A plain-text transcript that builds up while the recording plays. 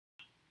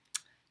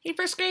Hey,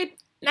 first grade.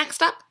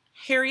 Next up,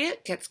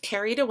 Harriet Gets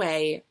Carried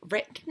Away,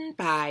 written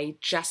by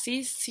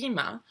Jessie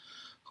Sima,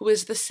 who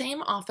is the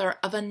same author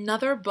of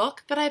another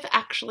book that I've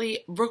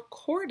actually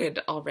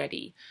recorded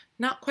already,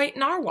 Not Quite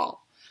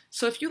Narwhal.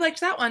 So if you liked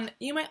that one,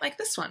 you might like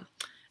this one.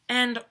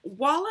 And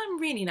while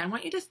I'm reading, I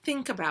want you to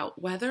think about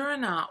whether or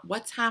not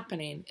what's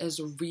happening is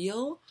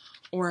real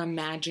or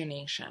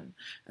imagination.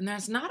 And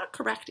there's not a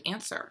correct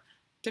answer.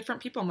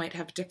 Different people might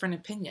have different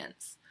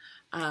opinions.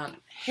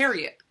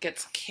 Harriet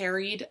gets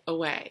carried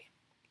away.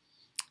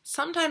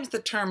 Sometimes the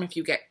term, if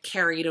you get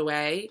carried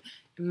away,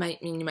 it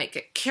might mean you might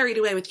get carried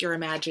away with your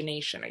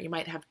imagination, or you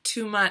might have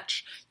too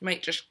much, you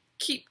might just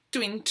keep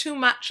doing too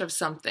much of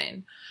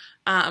something.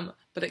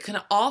 But it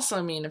can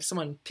also mean if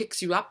someone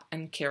picks you up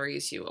and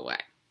carries you away.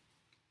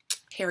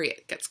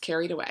 Harriet gets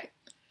carried away.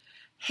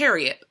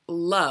 Harriet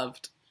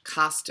loved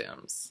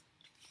costumes.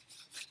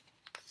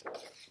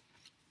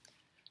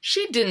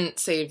 She didn't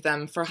save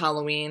them for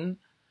Halloween,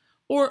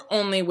 or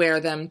only wear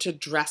them to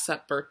dress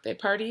up birthday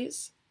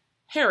parties.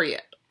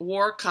 Harriet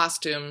wore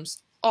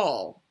costumes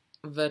all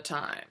the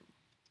time.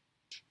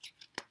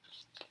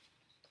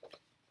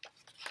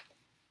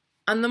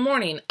 On the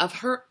morning of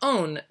her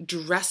own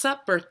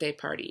dress-up birthday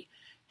party,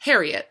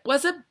 Harriet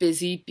was a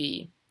busy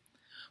bee.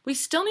 "We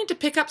still need to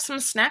pick up some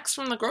snacks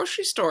from the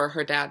grocery store,"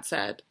 her dad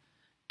said.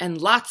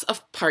 "And lots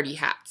of party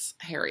hats,"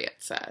 Harriet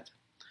said.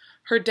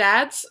 Her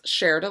dads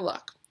shared a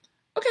look.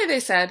 "Okay," they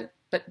said,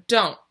 "but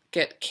don't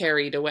get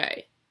carried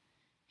away."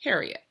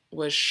 Harriet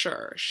was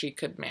sure she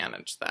could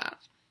manage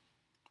that.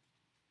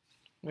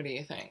 What do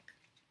you think?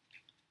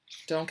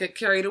 Don't get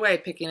carried away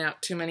picking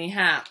out too many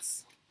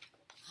hats.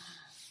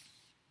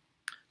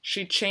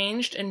 She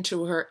changed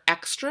into her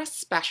extra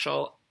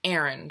special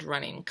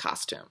errand-running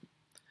costume,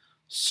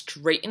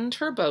 straightened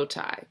her bow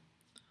tie,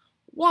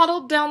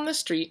 waddled down the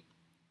street,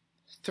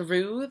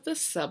 through the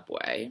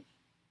subway.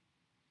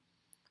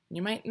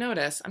 You might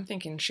notice I'm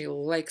thinking she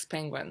likes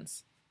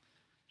penguins.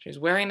 She's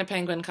wearing a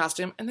penguin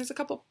costume, and there's a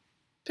couple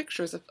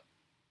pictures of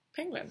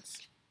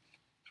penguins.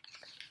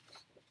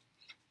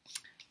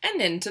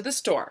 And into the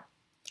store.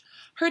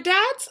 Her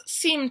dads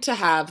seemed to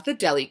have the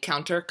deli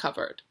counter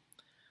covered.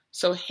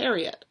 So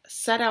Harriet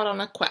set out on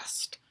a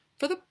quest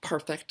for the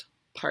perfect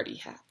party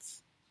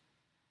hats.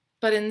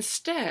 But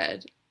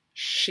instead,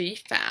 she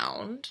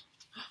found...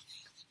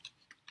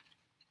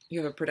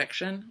 You have a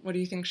prediction? What do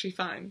you think she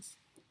finds?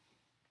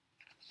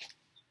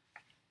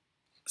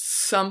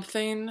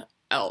 Something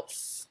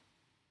else.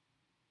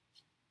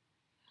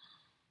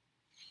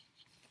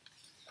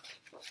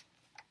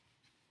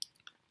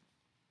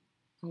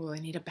 Oh, I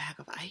need a bag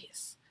of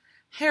ice.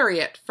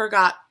 Harriet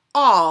forgot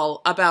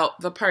all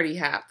about the party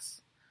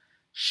hats.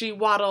 She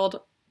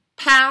waddled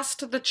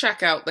past the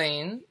checkout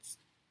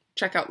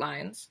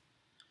lines,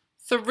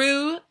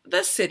 through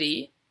the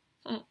city,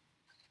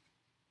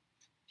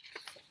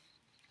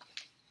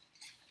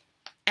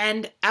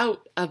 and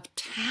out of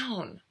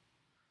town.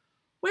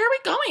 "Where are we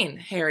going?"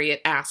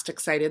 Harriet asked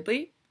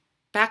excitedly.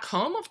 "Back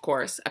home, of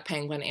course," a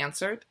penguin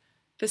answered.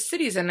 "The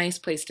city's a nice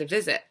place to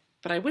visit,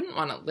 but I wouldn't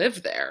want to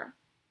live there."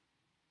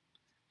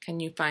 Can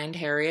you find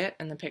Harriet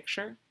in the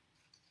picture?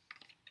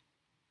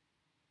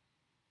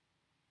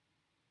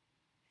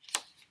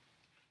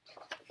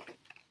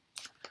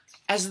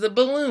 As the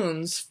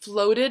balloons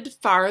floated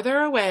farther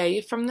away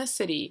from the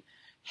city,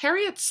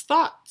 Harriet's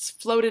thoughts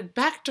floated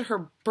back to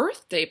her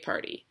birthday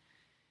party.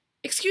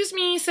 "Excuse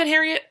me," said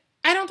Harriet.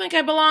 "I don't think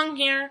I belong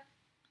here."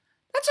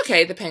 "That's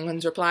okay," the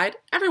penguins replied.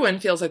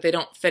 "Everyone feels like they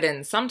don't fit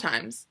in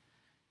sometimes.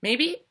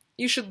 Maybe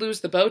you should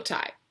lose the bow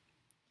tie."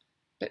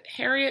 But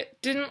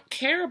Harriet didn't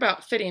care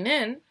about fitting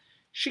in.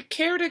 She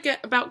cared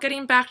about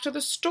getting back to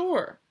the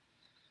store.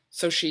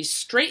 So she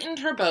straightened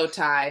her bow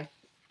tie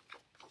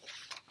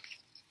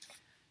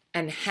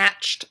and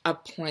hatched a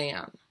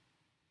plan.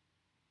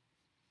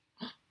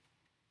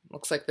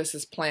 Looks like this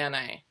is plan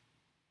A.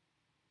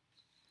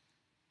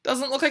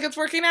 Doesn't look like it's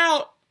working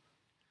out.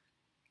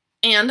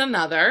 And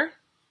another.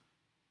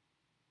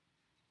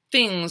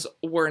 Things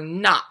were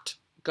not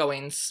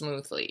going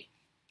smoothly.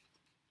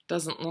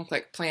 Doesn't look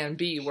like plan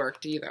B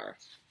worked either.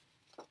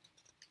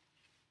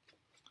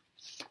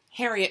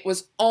 Harriet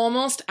was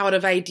almost out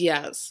of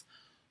ideas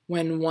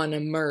when one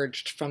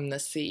emerged from the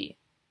sea.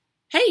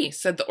 "Hey,"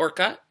 said the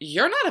orca,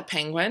 "you're not a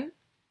penguin."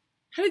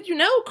 "How did you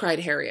know?"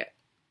 cried Harriet.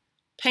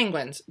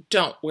 "Penguins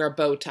don't wear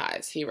bow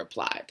ties," he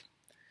replied.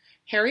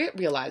 Harriet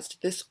realized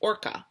this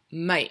orca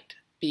might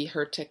be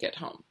her ticket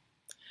home.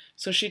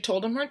 So she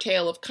told him her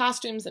tale of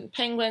costumes and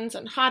penguins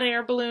and hot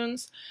air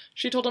balloons.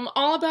 She told him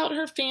all about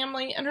her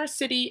family and her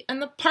city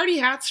and the party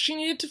hats she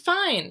needed to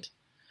find.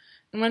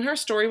 And when her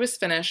story was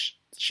finished,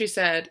 she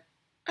said,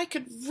 "I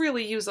could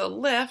really use a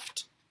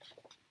lift."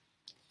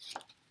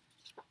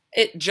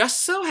 "It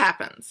just so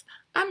happens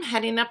I'm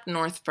heading up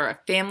north for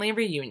a family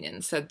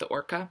reunion," said the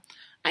orca.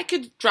 "I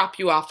could drop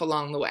you off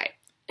along the way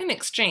in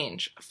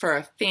exchange for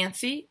a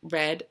fancy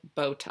red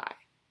bow tie."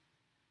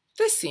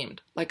 This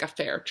seemed like a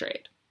fair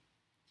trade.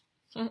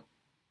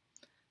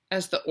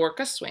 As the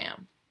orca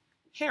swam,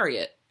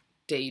 Harriet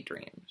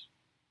daydreamed.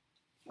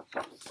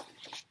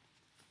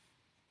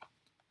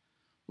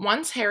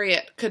 Once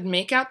Harriet could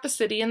make out the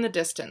city in the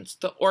distance,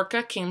 the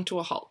orca came to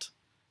a halt.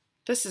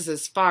 "This is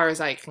as far as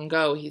I can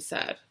go," he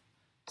said.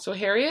 So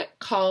Harriet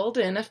called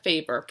in a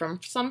favor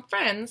from some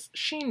friends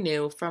she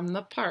knew from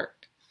the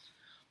park.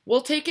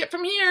 "We'll take it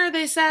from here,"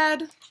 they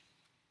said.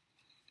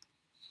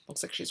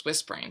 Looks like she's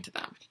whispering to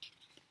them.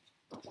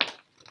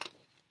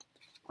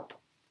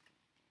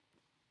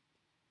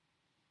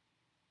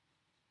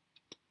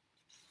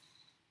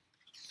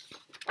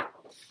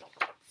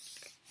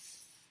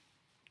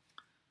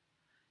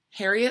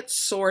 Harriet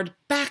soared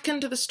back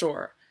into the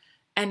store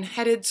and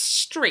headed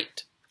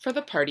straight for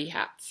the party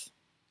hats.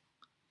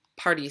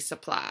 Party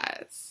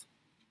supplies.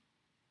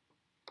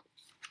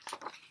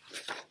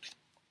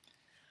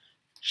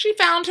 She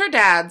found her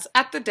dad's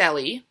at the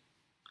deli,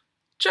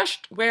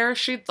 just where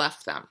she'd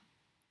left them.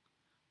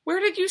 "Where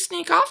did you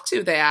sneak off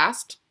to?" they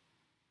asked.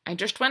 "I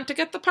just went to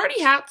get the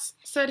party hats,"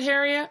 said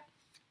Harriet.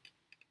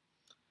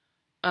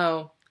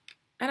 "Oh,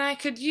 and I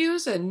could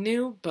use a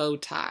new bow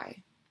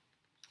tie."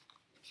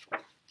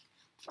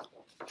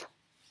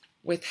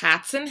 With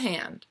hats in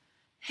hand,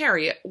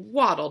 Harriet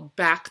waddled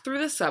back through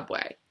the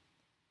subway,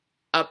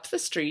 up the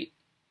street,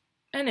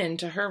 and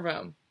into her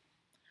room.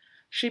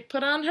 She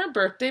put on her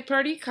birthday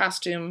party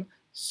costume,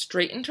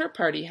 straightened her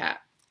party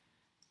hat,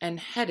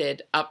 and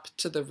headed up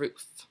to the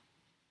roof.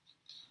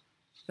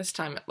 This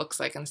time it looks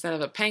like instead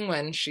of a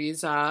penguin,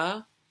 she's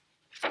a...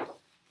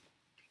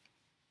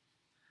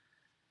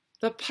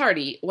 The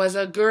party was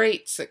a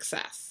great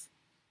success,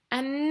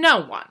 and no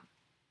one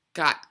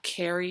got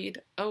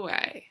carried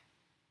away.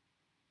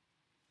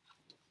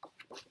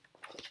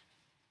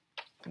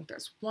 I think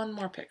there's one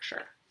more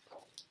picture.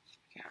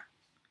 Yeah.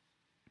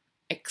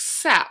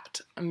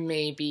 Except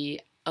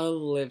maybe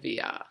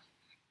Olivia.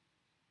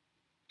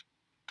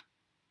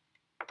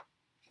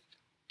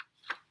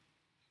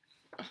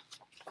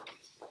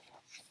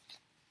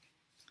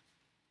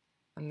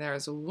 And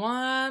there's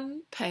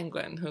one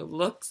penguin who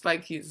looks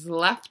like he's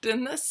left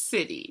in the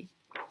city.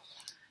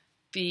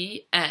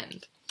 The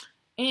end.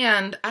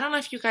 And I don't know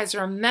if you guys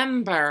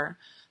remember,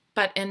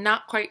 but in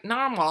Not Quite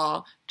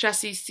Normal,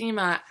 Jessie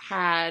Sima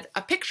had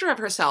a picture of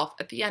herself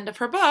at the end of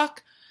her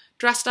book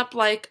dressed up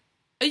like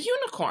a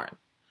unicorn.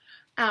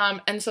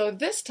 And so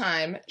this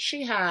time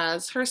she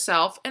has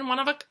herself in one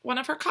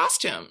of her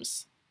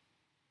costumes.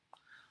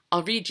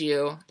 I'll read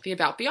you the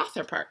about the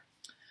author part.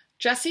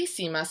 Jessie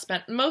Sima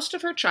spent most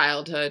of her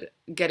childhood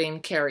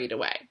getting carried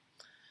away.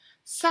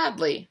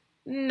 Sadly,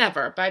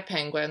 never by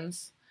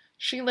penguins.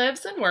 She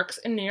lives and works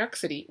in New York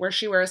City, where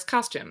she wears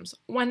costumes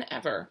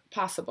whenever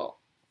possible.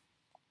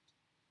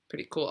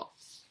 Pretty cool.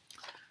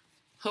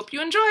 Hope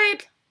you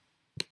enjoyed!